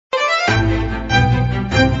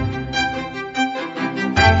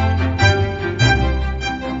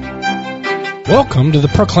Welcome to the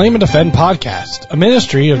Proclaim and Defend podcast, a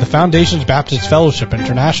ministry of the Foundations Baptist Fellowship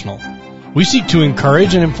International. We seek to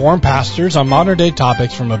encourage and inform pastors on modern-day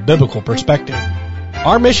topics from a biblical perspective.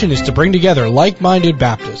 Our mission is to bring together like-minded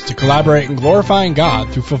Baptists to collaborate in glorifying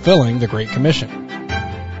God through fulfilling the Great Commission.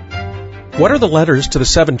 What are the letters to the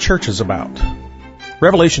seven churches about?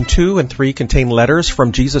 Revelation 2 and 3 contain letters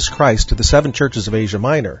from Jesus Christ to the seven churches of Asia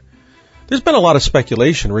Minor. There's been a lot of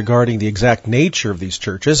speculation regarding the exact nature of these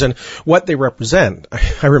churches and what they represent.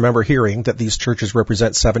 I remember hearing that these churches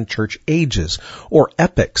represent seven church ages, or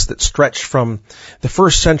epochs that stretch from the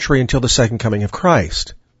first century until the second coming of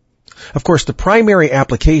Christ. Of course, the primary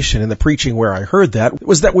application in the preaching where I heard that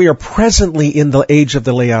was that we are presently in the age of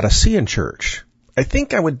the Laodicean church. I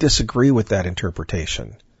think I would disagree with that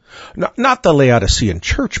interpretation. Not the Laodicean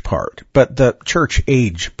church part, but the church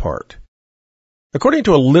age part. According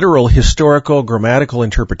to a literal, historical, grammatical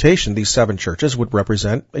interpretation, these seven churches would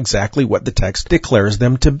represent exactly what the text declares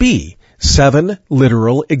them to be. Seven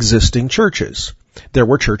literal existing churches. There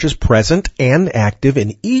were churches present and active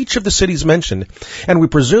in each of the cities mentioned, and we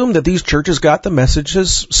presume that these churches got the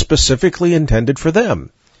messages specifically intended for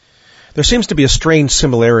them. There seems to be a strange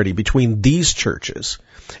similarity between these churches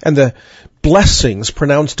and the blessings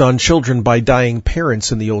pronounced on children by dying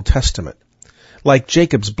parents in the Old Testament, like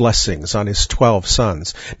Jacob's blessings on his 12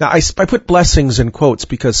 sons. Now, I put blessings in quotes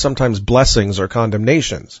because sometimes blessings are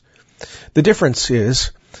condemnations. The difference is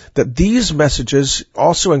that these messages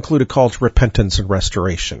also include a call to repentance and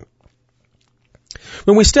restoration.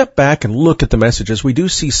 When we step back and look at the messages, we do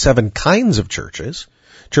see seven kinds of churches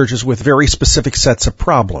with very specific sets of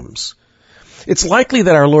problems. It's likely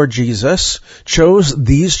that our Lord Jesus chose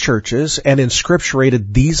these churches and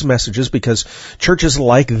inscripturated these messages because churches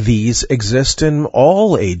like these exist in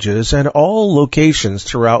all ages and all locations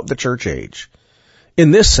throughout the church age.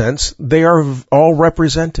 In this sense, they are all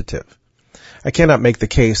representative. I cannot make the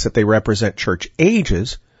case that they represent church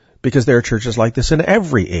ages because there are churches like this in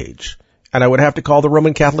every age, and I would have to call the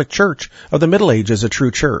Roman Catholic Church of the Middle Ages a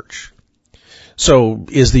true church. So,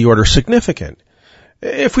 is the order significant?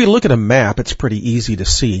 If we look at a map, it's pretty easy to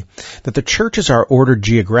see that the churches are ordered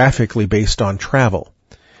geographically based on travel.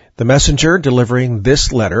 The messenger delivering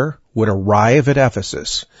this letter would arrive at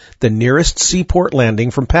Ephesus, the nearest seaport landing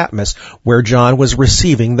from Patmos, where John was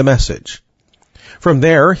receiving the message. From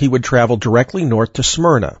there, he would travel directly north to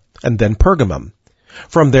Smyrna, and then Pergamum.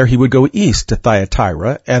 From there, he would go east to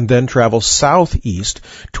Thyatira, and then travel southeast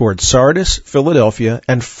towards Sardis, Philadelphia,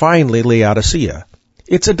 and finally Laodicea.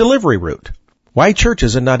 It's a delivery route. Why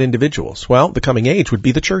churches and not individuals? Well, the coming age would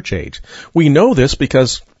be the church age. We know this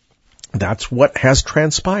because that's what has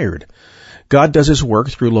transpired. God does his work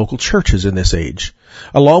through local churches in this age.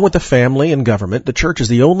 Along with the family and government, the church is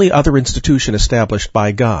the only other institution established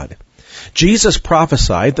by God. Jesus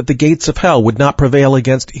prophesied that the gates of hell would not prevail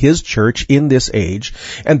against his church in this age,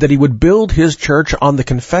 and that he would build his church on the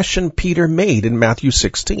confession Peter made in Matthew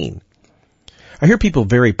 16. I hear people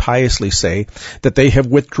very piously say that they have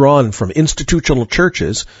withdrawn from institutional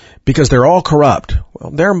churches because they're all corrupt. Well,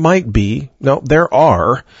 there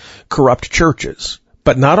are corrupt churches,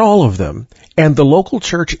 but not all of them. And the local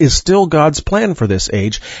church is still God's plan for this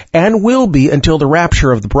age and will be until the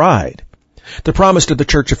rapture of the bride. The promise to the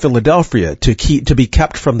Church of Philadelphia to be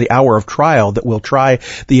kept from the hour of trial that will try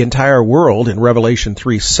the entire world in Revelation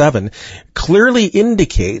 3:7 clearly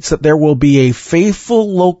indicates that there will be a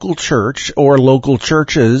faithful local church or local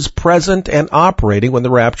churches present and operating when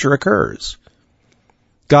the rapture occurs.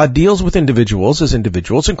 God deals with individuals as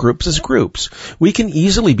individuals and groups as groups. We can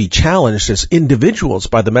easily be challenged as individuals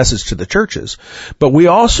by the message to the churches, but we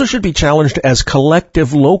also should be challenged as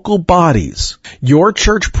collective local bodies. Your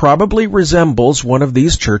church probably resembles one of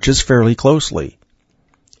these churches fairly closely.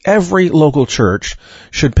 Every local church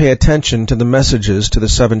should pay attention to the messages to the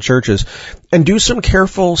seven churches and do some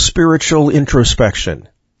careful spiritual introspection.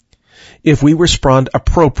 If we respond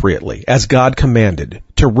appropriately, as God commanded,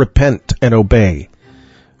 to repent and obey,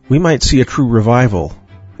 we might see a true revival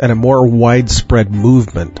and a more widespread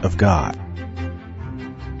movement of God.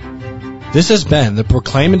 This has been the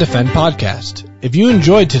Proclaim and Defend podcast. If you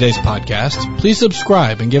enjoyed today's podcast, please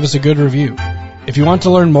subscribe and give us a good review. If you want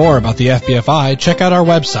to learn more about the FBFI, check out our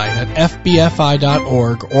website at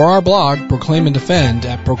fbfi.org or our blog, Proclaim and Defend,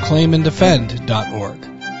 at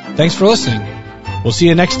proclaimanddefend.org. Thanks for listening. We'll see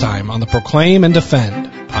you next time on the Proclaim and Defend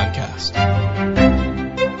podcast.